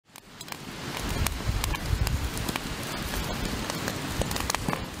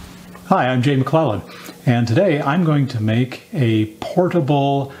Hi, I'm Jay McClellan, and today I'm going to make a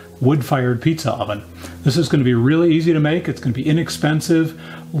portable wood-fired pizza oven. This is going to be really easy to make. It's going to be inexpensive,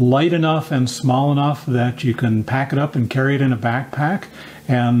 light enough and small enough that you can pack it up and carry it in a backpack,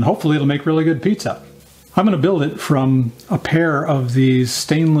 and hopefully it'll make really good pizza. I'm going to build it from a pair of these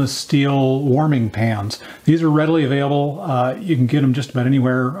stainless steel warming pans. These are readily available. You can get them just about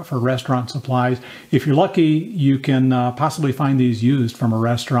anywhere for restaurant supplies. If you're lucky, you can possibly find these used from a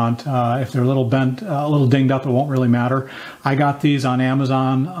restaurant. If they're a little bent, a little dinged up, it won't really matter. I got these on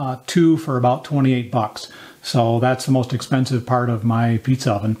Amazon, two for about 28 bucks. So that's the most expensive part of my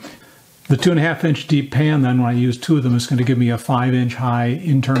pizza oven. The 2.5 inch deep pan, then, when I use two of them, is going to give me a 5-inch high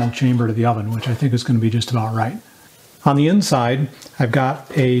internal chamber to the oven, which I think is going to be just about right. On the inside, I've got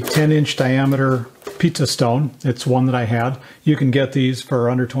a 10-inch diameter pizza stone. It's one that I had. You can get these for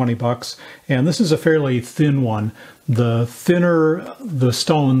under 20 bucks, and this is a fairly thin one. The thinner the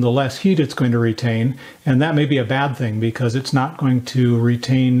stone, the less heat it's going to retain, and that may be a bad thing because it's not going to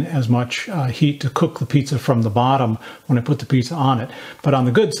retain as much heat to cook the pizza from the bottom when I put the pizza on it. But on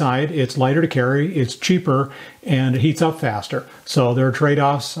the good side, it's lighter to carry, it's cheaper, and it heats up faster. So there are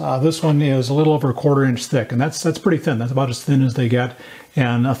trade-offs. This one is a little over 1/4 inch thick, and that's pretty thin. That's about as thin as they get.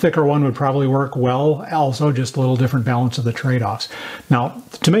 And a thicker one would probably work well. Also, just a little different balance of the trade-offs. Now,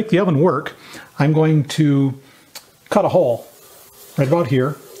 to make the oven work, I'm going to cut a hole right about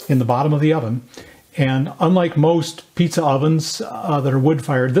here in the bottom of the oven. And unlike most pizza ovens that are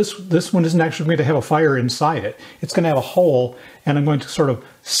wood-fired, this one isn't actually going to have a fire inside it. It's going to have a hole, and I'm going to sort of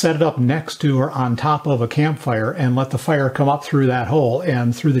set it up next to or on top of a campfire and let the fire come up through that hole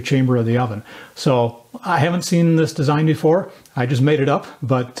and through the chamber of the oven. So I haven't seen this design before. I just made it up,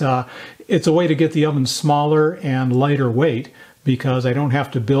 but it's a way to get the oven smaller and lighter weight, because I don't have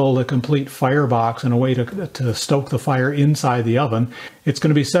to build a complete firebox and a way to stoke the fire inside the oven. It's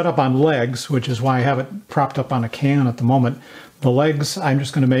going to be set up on legs, which is why I have it propped up on a can at the moment. The legs I'm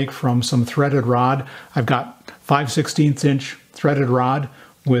just going to make from some threaded rod. I've got 5/16 inch threaded rod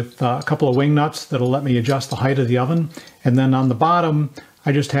with a couple of wing nuts that'll let me adjust the height of the oven. And then on the bottom,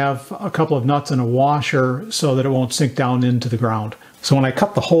 I just have a couple of nuts and a washer so that it won't sink down into the ground. So when I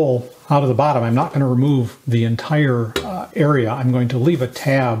cut the hole out of the bottom, I'm not going to remove the entire area. I'm going to leave a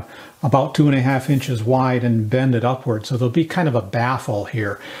tab about 2.5 inches wide and bend it upward. So there'll be kind of a baffle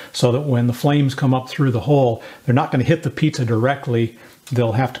here so that when the flames come up through the hole, they're not going to hit the pizza directly.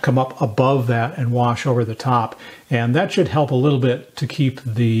 They'll have to come up above that and wash over the top. And that should help a little bit to keep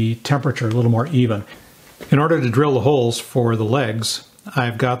the temperature a little more even. In order to drill the holes for the legs,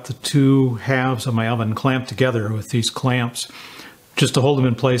 I've got the two halves of my oven clamped together with these clamps. Just to hold them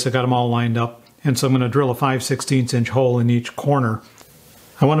in place, I got them all lined up. And so I'm going to drill a 5/16 inch hole in each corner.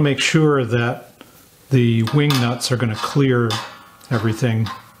 I want to make sure that the wing nuts are going to clear everything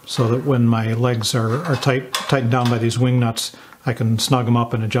so that when my legs are tightened down by these wing nuts, I can snug them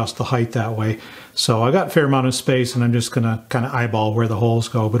up and adjust the height that way. So I got a fair amount of space, and I'm just going to kind of eyeball where the holes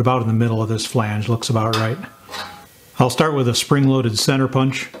go, but about in the middle of this flange looks about right. I'll start with a spring-loaded center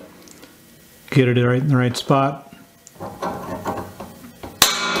punch. Get it right in the right spot.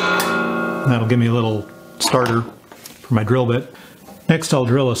 That'll give me a little starter for my drill bit. Next, I'll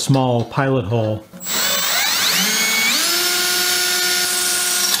drill a small pilot hole.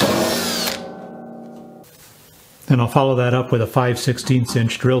 Then I'll follow that up with a 5/16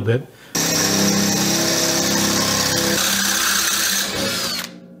 inch drill bit.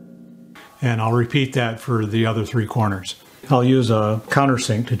 And I'll repeat that for the other 3 corners. I'll use a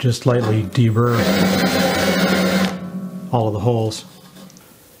countersink to just lightly deburr all of the holes.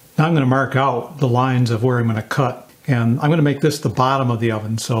 Now I'm going to mark out the lines of where I'm going to cut, and I'm going to make this the bottom of the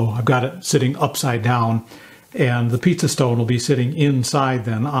oven, so I've got it sitting upside down, and the pizza stone will be sitting inside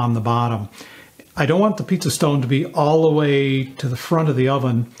then on the bottom. I don't want the pizza stone to be all the way to the front of the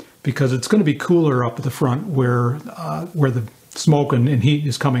oven because it's going to be cooler up at the front where the smoke and heat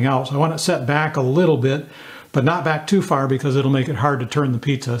is coming out. So I want it set back a little bit, but not back too far because it'll make it hard to turn the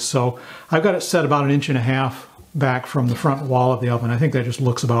pizza. So I've got it set about 1.5 inches back from the front wall of the oven. I think that just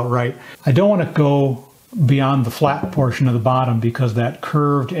looks about right. I don't want to go beyond the flat portion of the bottom because that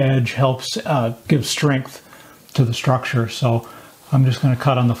curved edge helps give strength to the structure. So I'm just going to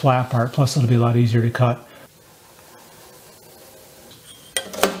cut on the flat part, plus it'll be a lot easier to cut.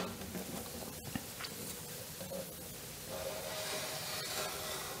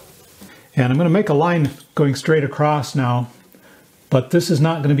 And I'm going to make a line going straight across now, but this is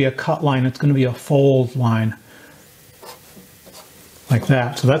not going to be a cut line, it's going to be a fold line. Like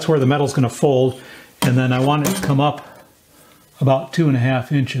that. So that's where the metal's going to fold, and then I want it to come up about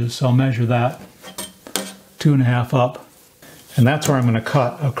 2.5 inches, so I'll measure that, 2.5 up. And that's where I'm going to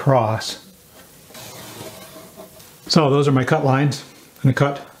cut across. So those are my cut lines. I'm going to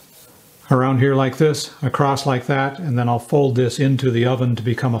cut around here like this, across like that, and then I'll fold this into the oven to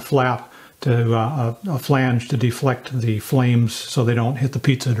become a flap, to a flange to deflect the flames so they don't hit the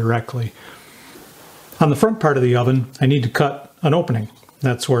pizza directly. On the front part of the oven, I need to cut an opening.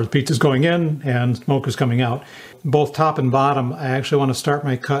 That's where the pizza's going in and smoke is coming out. Both top and bottom, I actually want to start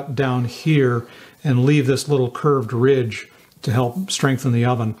my cut down here and leave this little curved ridge to help strengthen the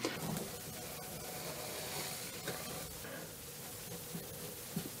oven.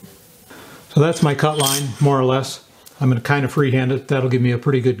 So that's my cut line, more or less. I'm going to kind of freehand it. That'll give me a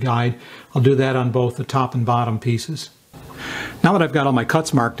pretty good guide. I'll do that on both the top and bottom pieces. Now that I've got all my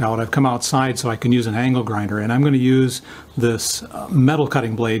cuts marked out, I've come outside so I can use an angle grinder, and I'm going to use this metal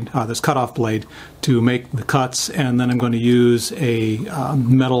cutting blade, this cutoff blade, to make the cuts, and then I'm going to use a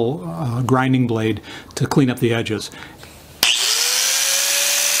metal grinding blade to clean up the edges.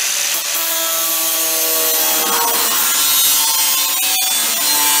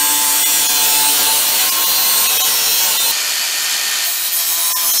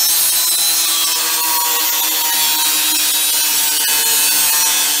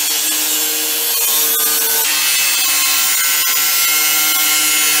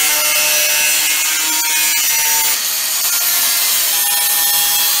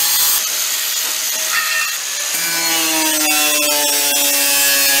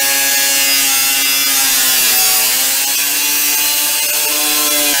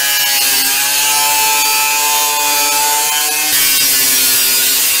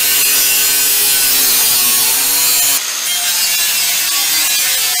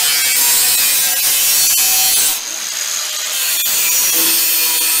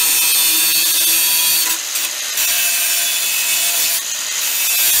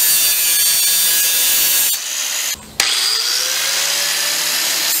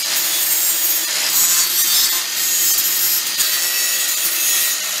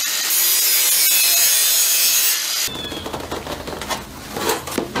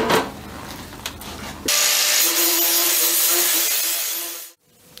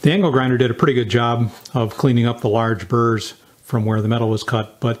 The angle grinder did a pretty good job of cleaning up the large burrs from where the metal was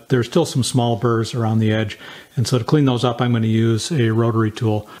cut, but there's still some small burrs around the edge, and so to clean those up I'm going to use a rotary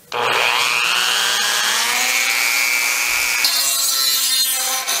tool.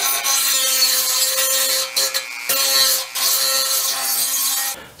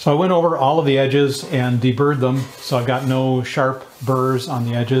 So I went over all of the edges and deburred them, so I've got no sharp burrs on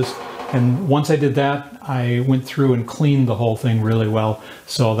the edges. And once I did that, I went through and cleaned the whole thing really well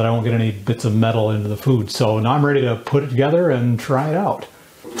so that I won't get any bits of metal into the food. So now I'm ready to put it together and try it out.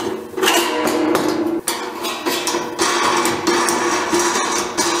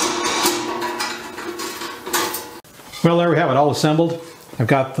 Well, there we have it, all assembled. I've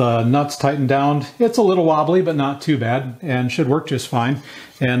got the nuts tightened down. It's a little wobbly, but not too bad, and should work just fine.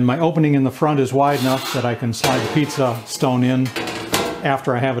 And my opening in the front is wide enough that I can slide the pizza stone in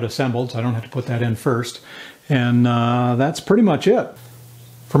after I have it assembled, so I don't have to put that in first. And that's pretty much it.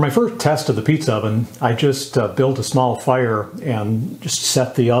 For my first test of the pizza oven, I just built a small fire and just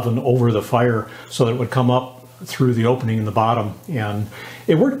set the oven over the fire so that it would come up through the opening in the bottom, and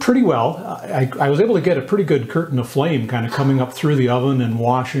it worked pretty well. I was able to get a pretty good curtain of flame kind of coming up through the oven and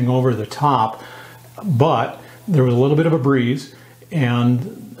washing over the top, but there was a little bit of a breeze,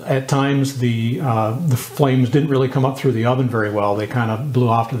 and at times the flames didn't really come up through the oven very well. They kind of blew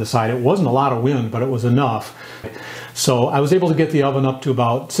off to the side. It wasn't a lot of wind, but it was enough. So I was able to get the oven up to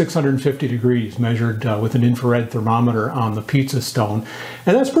about 650 degrees, measured with an infrared thermometer on the pizza stone,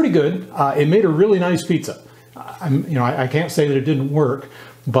 and that's pretty good. It made a really nice pizza. I can't say that it didn't work,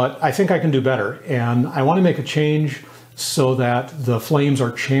 but I think I can do better, and I want to make a change so that the flames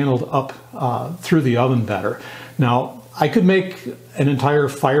are channeled up through the oven better. Now, I could make an entire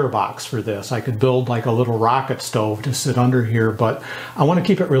firebox for this. I could build like a little rocket stove to sit under here, but I want to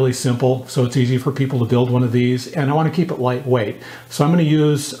keep it really simple so it's easy for people to build one of these, and I want to keep it lightweight. So I'm going to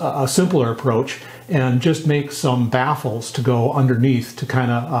use a simpler approach and just make some baffles to go underneath to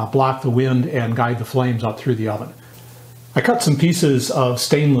kind of block the wind and guide the flames up through the oven. I cut some pieces of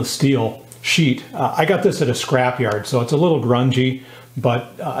stainless steel sheet. I got this at a scrapyard, so it's a little grungy,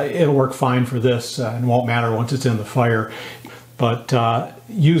 but it'll work fine for this and won't matter once it's in the fire. But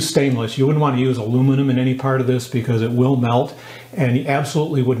use stainless. You wouldn't want to use aluminum in any part of this because it will melt, and you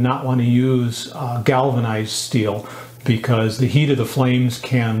absolutely would not want to use galvanized steel because the heat of the flames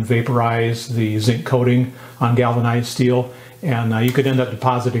can vaporize the zinc coating on galvanized steel, and you could end up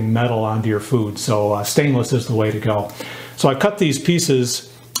depositing metal onto your food. So stainless is the way to go. So I cut these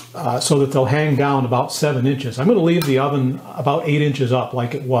pieces so that they'll hang down about 7 inches. I'm going to leave the oven about 8 inches up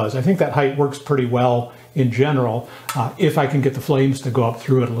like it was. I think that height works pretty well in general if I can get the flames to go up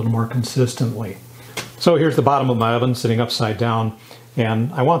through it a little more consistently. So here's the bottom of my oven sitting upside down,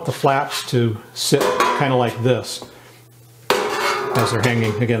 and I want the flaps to sit kind of like this as they're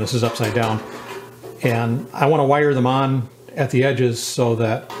hanging. Again, this is upside down. And I want to wire them on at the edges so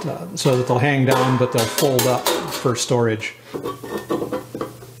that they'll hang down, but they'll fold up for storage.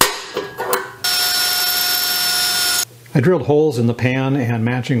 I drilled holes in the pan and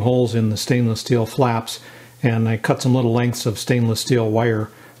matching holes in the stainless steel flaps, and I cut some little lengths of stainless steel wire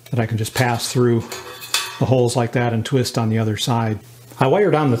that I can just pass through the holes like that and twist on the other side. I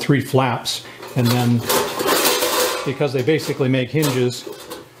wired on the 3 flaps, and then because they basically make hinges,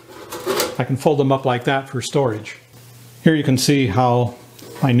 I can fold them up like that for storage. Here you can see how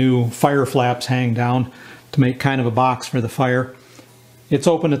my new fire flaps hang down to make kind of a box for the fire. It's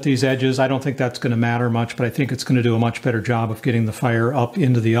open at these edges. I don't think that's going to matter much, but I think it's going to do a much better job of getting the fire up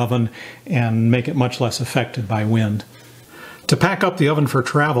into the oven and make it much less affected by wind. To pack up the oven for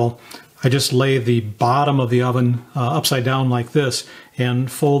travel, I just lay the bottom of the oven upside down like this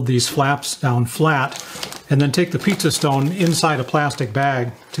and fold these flaps down flat, and then take the pizza stone inside a plastic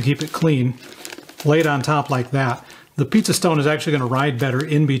bag to keep it clean, lay it on top like that. The pizza stone is actually going to ride better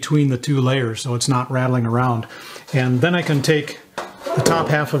in between the 2 layers, so it's not rattling around. And then I can take the top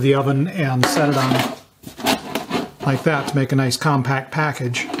half of the oven and set it on like that to make a nice compact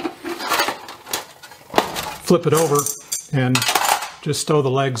package. Flip it over and just stow the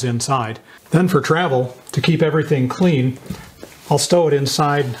legs inside. Then for travel, to keep everything clean, I'll stow it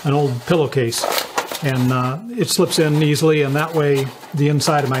inside an old pillowcase, and it slips in easily, and that way the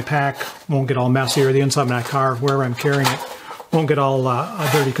inside of my pack won't get all messy, or the inside of my car, wherever I'm carrying it, won't get all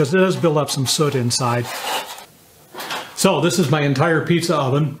dirty, because it does build up some soot inside. So this is my entire pizza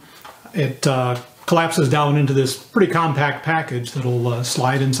oven. It collapses down into this pretty compact package that'll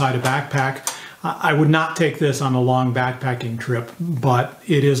slide inside a backpack. I would not take this on a long backpacking trip, but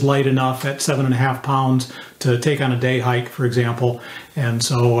it is light enough at 7.5 pounds to take on a day hike, for example, and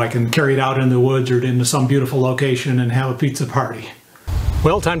so I can carry it out in the woods or into some beautiful location and have a pizza party.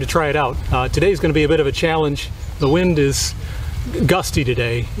 Well, time to try it out. Today's going to be a bit of a challenge. The wind is gusty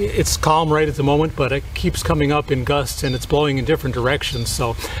today. It's calm right at the moment, but it keeps coming up in gusts and it's blowing in different directions.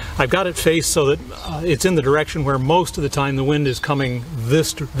 So I've got it faced so that it's in the direction where most of the time the wind is coming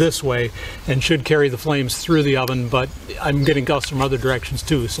this way and should carry the flames through the oven, but I'm getting gusts from other directions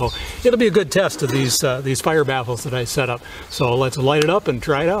too. So it'll be a good test of these fire baffles that I set up. So let's light it up and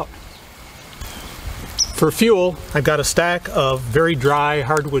try it out. For fuel, I've got a stack of very dry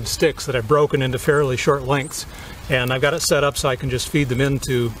hardwood sticks that I've broken into fairly short lengths. And I've got it set up so I can just feed them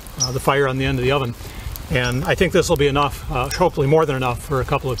into the fire on the end of the oven. And I think this will be enough, hopefully more than enough for a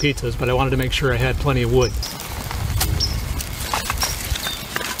couple of pizzas, but I wanted to make sure I had plenty of wood.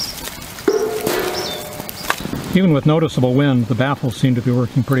 Even with noticeable wind, the baffles seem to be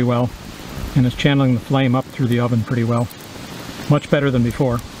working pretty well, and it's channeling the flame up through the oven pretty well. Much better than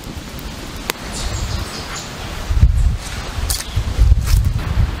before.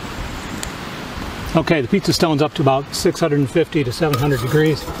 Okay, the pizza stone's up to about 650 to 700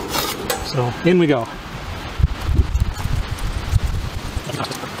 degrees, so in we go.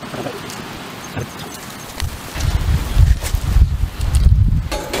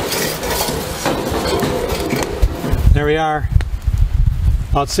 There we are,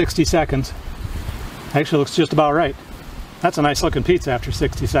 about 60 seconds. Actually looks just about right. That's a nice looking pizza after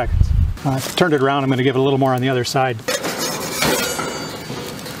 60 seconds. I've turned it around. I'm going to give it a little more on the other side.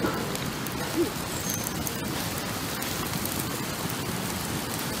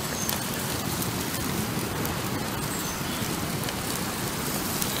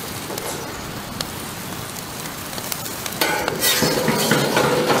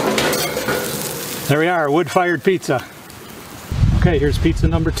 There we are, wood-fired pizza. Okay, here's pizza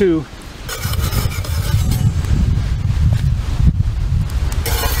number 2.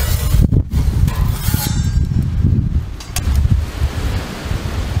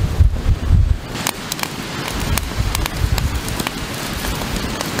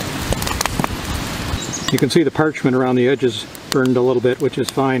 You can see the parchment around the edges burned a little bit, which is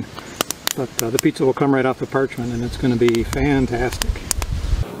fine, but the pizza will come right off the parchment and it's going to be fantastic.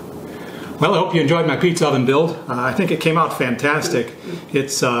 Well, I hope you enjoyed my pizza oven build. I think it came out fantastic.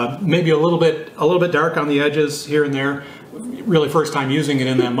 It's maybe a little bit dark on the edges here and there. Really first time using it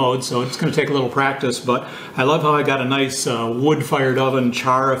in that mode, so it's going to take a little practice, but I love how I got a nice wood-fired oven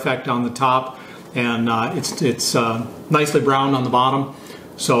char effect on the top, and it's nicely browned on the bottom.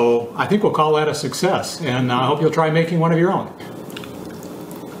 So I think we'll call that a success, and I hope you'll try making one of your own.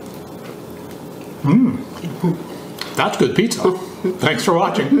 That's good pizza. Thanks for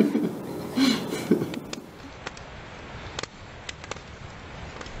watching.